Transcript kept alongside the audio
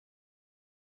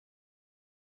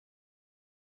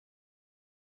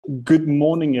Good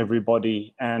morning,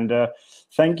 everybody, and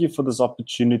thank you for this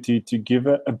opportunity to give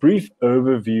a brief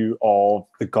overview of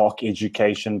the GOC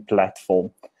education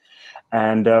platform.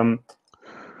 And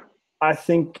I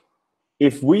think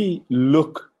if we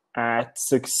look at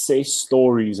success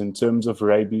stories in terms of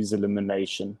rabies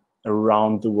elimination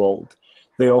around the world,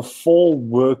 there are four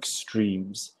work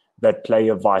streams that play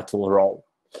a vital role.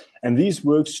 And these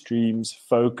work streams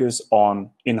focus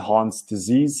on enhanced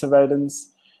disease surveillance,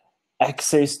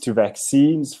 access to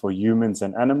vaccines for humans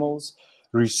and animals,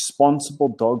 responsible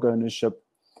dog ownership,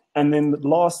 and then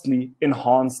lastly,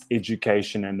 enhanced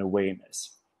education and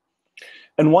awareness.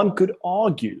 And one could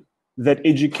argue that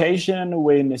education and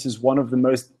awareness is one of the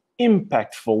most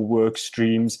impactful work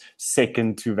streams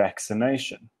second to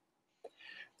vaccination.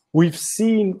 We've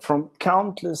seen from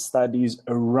countless studies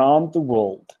around the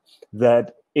world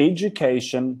that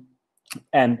education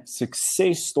and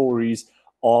success stories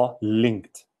are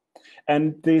linked.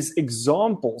 And there's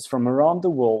examples from around the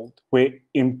world where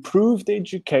improved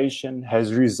education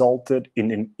has resulted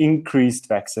in an increased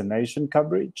vaccination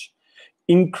coverage,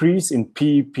 increase in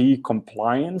PEP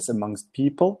compliance amongst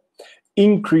people,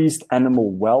 increased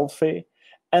animal welfare,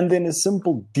 and then a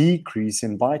simple decrease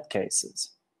in bite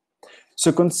cases.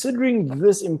 So considering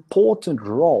this important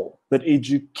role that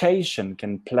education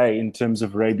can play in terms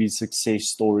of rabies success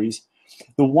stories,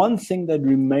 the one thing that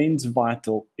remains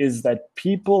vital is that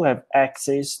people have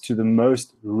access to the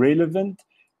most relevant,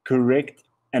 correct,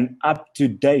 and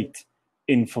up-to-date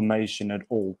information at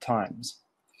all times.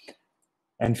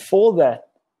 And for that,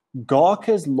 GOC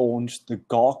has launched the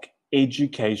GOC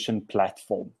Education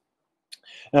Platform.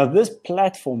 Now, this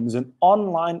platform is an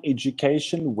online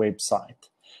education website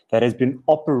that has been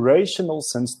operational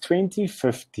since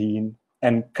 2015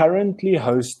 and currently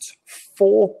hosts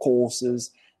 4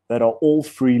 courses that are all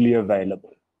freely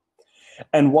available.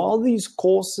 And while these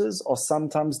courses are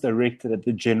sometimes directed at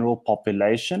the general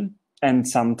population and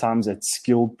sometimes at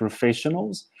skilled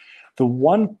professionals, the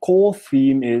one core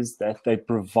theme is that they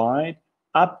provide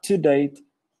up-to-date,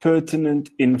 pertinent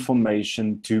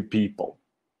information to people.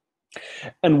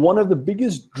 And one of the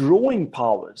biggest drawing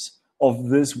powers of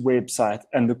this website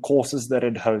and the courses that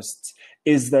it hosts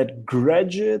is that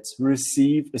graduates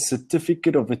receive a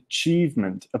certificate of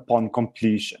achievement upon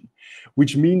completion,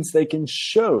 which means they can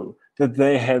show that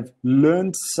they have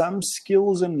learned some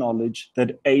skills and knowledge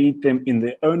that aid them in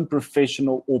their own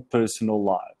professional or personal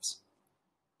lives.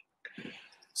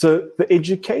 So the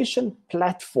education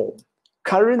platform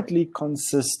currently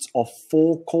consists of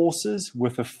 4 courses,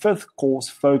 with a 5th course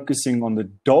focusing on the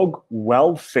dog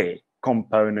welfare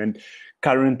component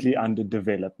currently under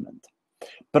development.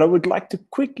 But I would like to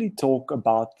quickly talk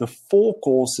about the 4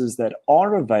 courses that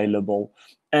are available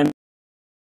and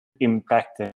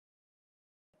impact it.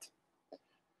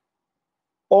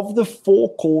 Of the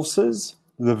 4 courses,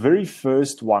 the very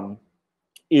first one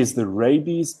is the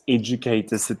Rabies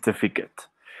Educator Certificate,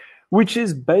 which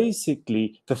is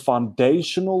basically the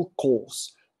foundational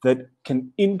course that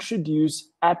can introduce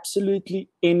absolutely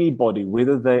anybody,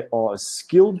 whether they are a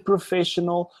skilled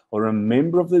professional or a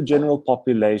member of the general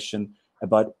population,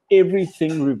 about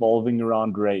everything revolving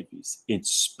around rabies. Its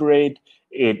spread,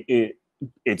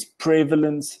 its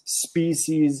prevalence,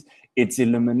 species, its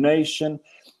elimination,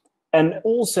 and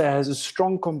also has a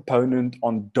strong component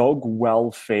on dog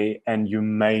welfare and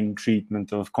humane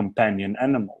treatment of companion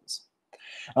animals.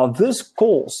 Now, this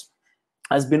course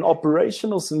has been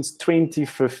operational since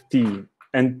 2015,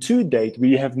 and to date,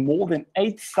 we have more than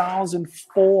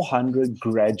 8,400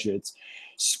 graduates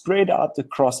spread out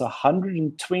across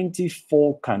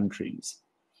 124 countries.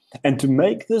 And to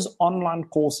make this online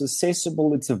course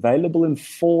accessible, it's available in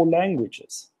 4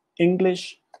 languages: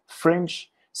 English, French,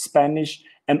 Spanish,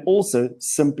 and also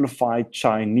simplified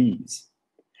Chinese.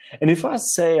 And if I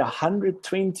say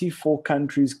 124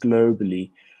 countries globally,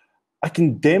 I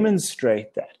can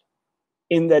demonstrate that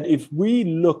in that if we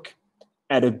look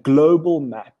at a global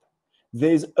map,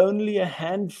 there's only a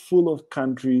handful of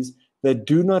countries that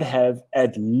do not have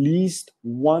at least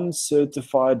one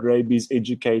certified rabies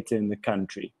educator in the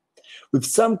country, with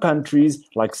some countries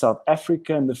like South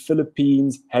Africa and the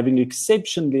Philippines having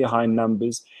exceptionally high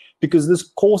numbers because this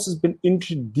course has been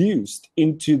introduced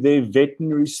into their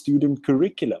veterinary student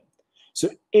curriculum. So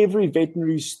every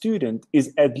veterinary student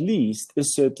is at least a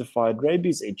certified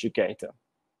rabies educator.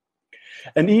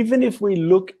 And even if we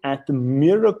look at the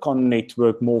Miracon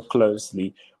network more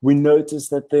closely, we notice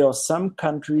that there are some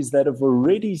countries that have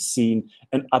already seen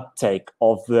an uptake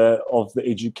of the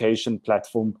education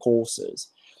platform courses.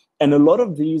 And a lot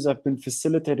of these have been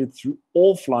facilitated through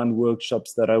offline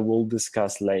workshops that I will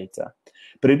discuss later.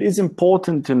 But it is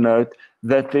important to note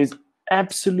that there's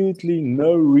absolutely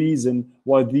no reason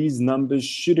why these numbers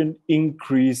shouldn't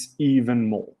increase even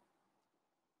more.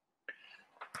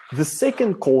 The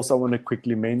second course I want to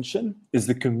quickly mention is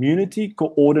the Community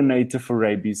Coordinator for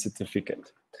Rabies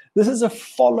Certificate. This is a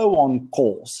follow-on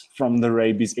course from the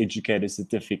Rabies Educator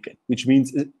Certificate, which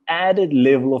means an added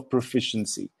level of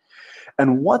proficiency.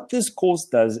 And what this course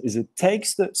does is it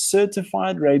takes the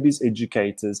certified rabies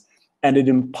educators and it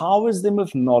empowers them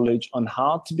with knowledge on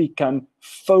how to become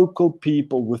focal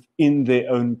people within their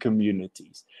own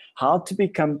communities, how to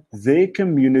become their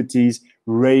community's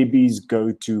rabies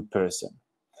go-to person.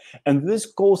 And this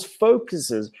course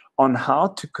focuses on how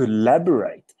to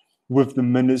collaborate with the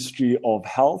Ministry of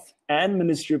Health and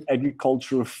Ministry of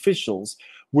Agriculture officials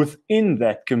within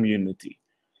that community.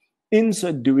 In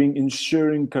so doing,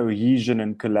 ensuring cohesion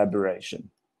and collaboration.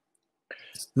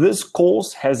 This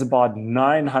course has about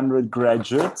 900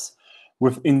 graduates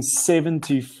within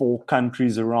 74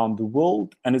 countries around the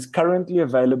world and is currently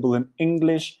available in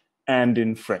English and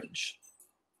in French.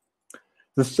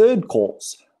 The third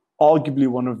course, arguably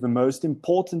one of the most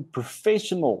important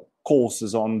professional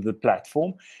courses on the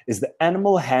platform, is the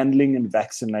Animal Handling and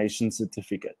Vaccination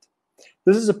Certificate.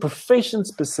 This is a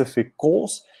profession-specific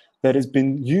course that has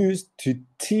been used to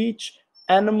teach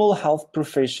animal health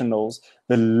professionals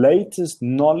the latest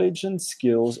knowledge and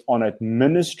skills on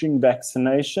administering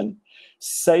vaccination,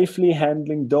 safely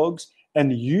handling dogs,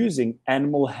 and using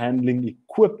animal handling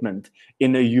equipment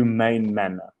in a humane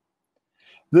manner.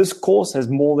 This course has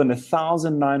more than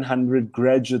 1,900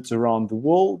 graduates around the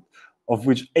world, of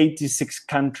which 86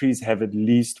 countries have at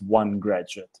least one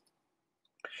graduate.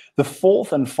 The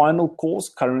fourth and final course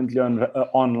currently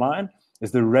online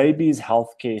is the Rabies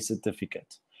Healthcare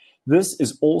Certificate. This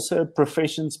is also a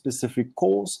profession-specific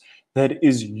course that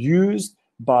is used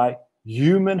by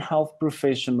human health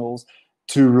professionals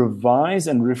to revise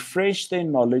and refresh their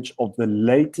knowledge of the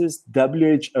latest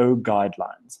WHO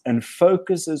guidelines and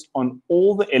focuses on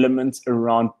all the elements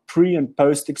around pre- and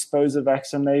post-exposure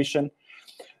vaccination,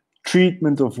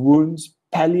 treatment of wounds,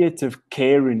 palliative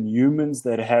care in humans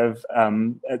that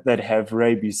have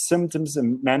rabies symptoms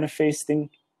and manifesting.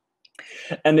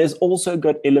 And there's also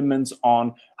got elements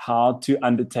on how to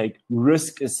undertake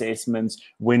risk assessments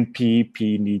when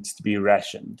PEP needs to be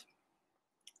rationed.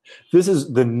 This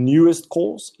is the newest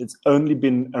course. It's only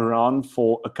been around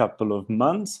for a couple of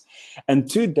months. And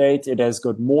to date, it has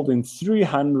got more than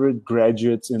 300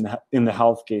 graduates in the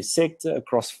healthcare sector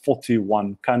across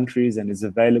 41 countries and is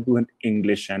available in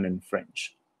English and in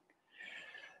French.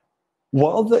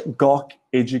 While the GOC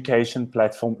education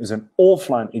platform is an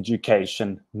offline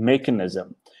education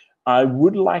mechanism, I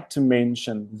would like to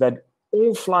mention that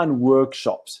offline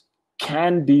workshops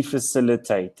can be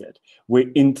facilitated where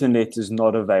internet is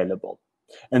not available.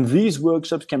 And these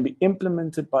workshops can be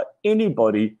implemented by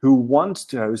anybody who wants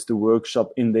to host a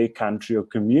workshop in their country or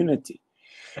community.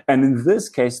 And in this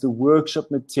case, the workshop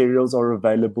materials are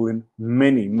available in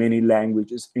many, many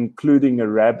languages, including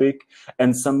Arabic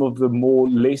and some of the more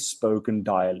less spoken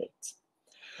dialects.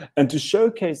 And to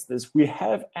showcase this, we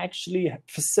have actually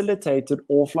facilitated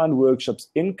offline workshops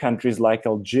in countries like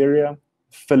Algeria,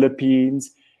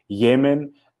 Philippines,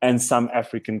 Yemen, and some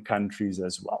African countries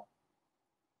as well.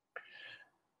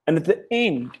 And at the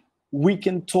end, we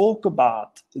can talk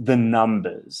about the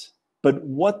numbers. But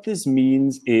what this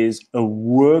means is a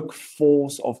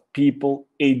workforce of people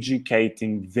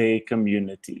educating their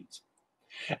communities.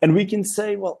 And we can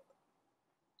say, well,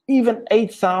 even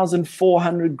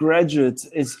 8,400 graduates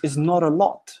is not a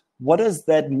lot. What does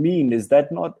that mean? Is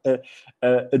that not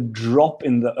a drop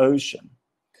in the ocean?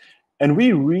 And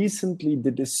we recently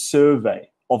did a survey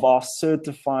of our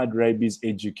certified rabies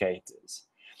educators.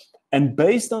 And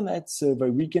based on that survey,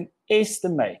 we can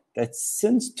estimate that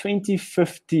since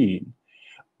 2015,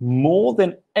 more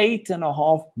than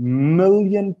 8.5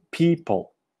 million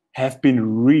people have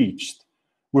been reached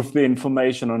with the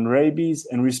information on rabies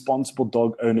and responsible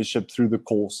dog ownership through the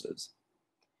courses.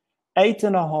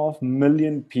 8.5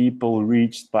 million people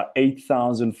reached by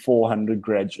 8,400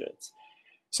 graduates.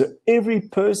 So every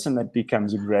person that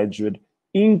becomes a graduate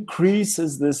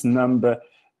increases this number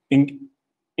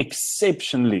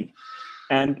exceptionally.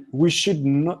 And we should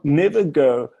never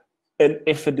go, an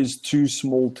effort is too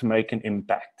small to make an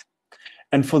impact.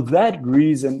 And for that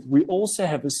reason, we also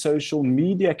have a social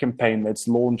media campaign that's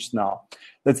launched now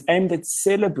that's aimed at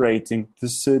celebrating the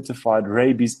certified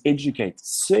rabies educators,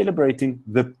 celebrating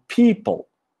the people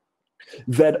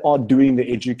that are doing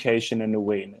the education and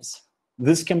awareness.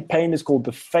 This campaign is called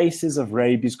the Faces of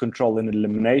Rabies Control and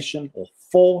Elimination, or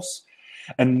FORCE,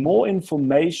 And more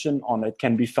information on it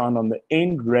can be found on the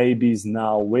End Rabies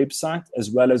Now website,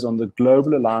 as well as on the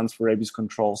Global Alliance for Rabies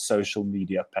Control social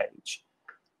media page.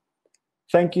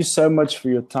 Thank you so much for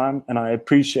your time, and I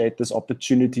appreciate this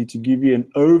opportunity to give you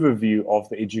an overview of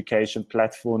the education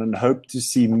platform, and hope to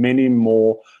see many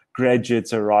more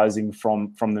graduates arising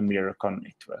from the Miracon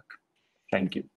network. Thank you.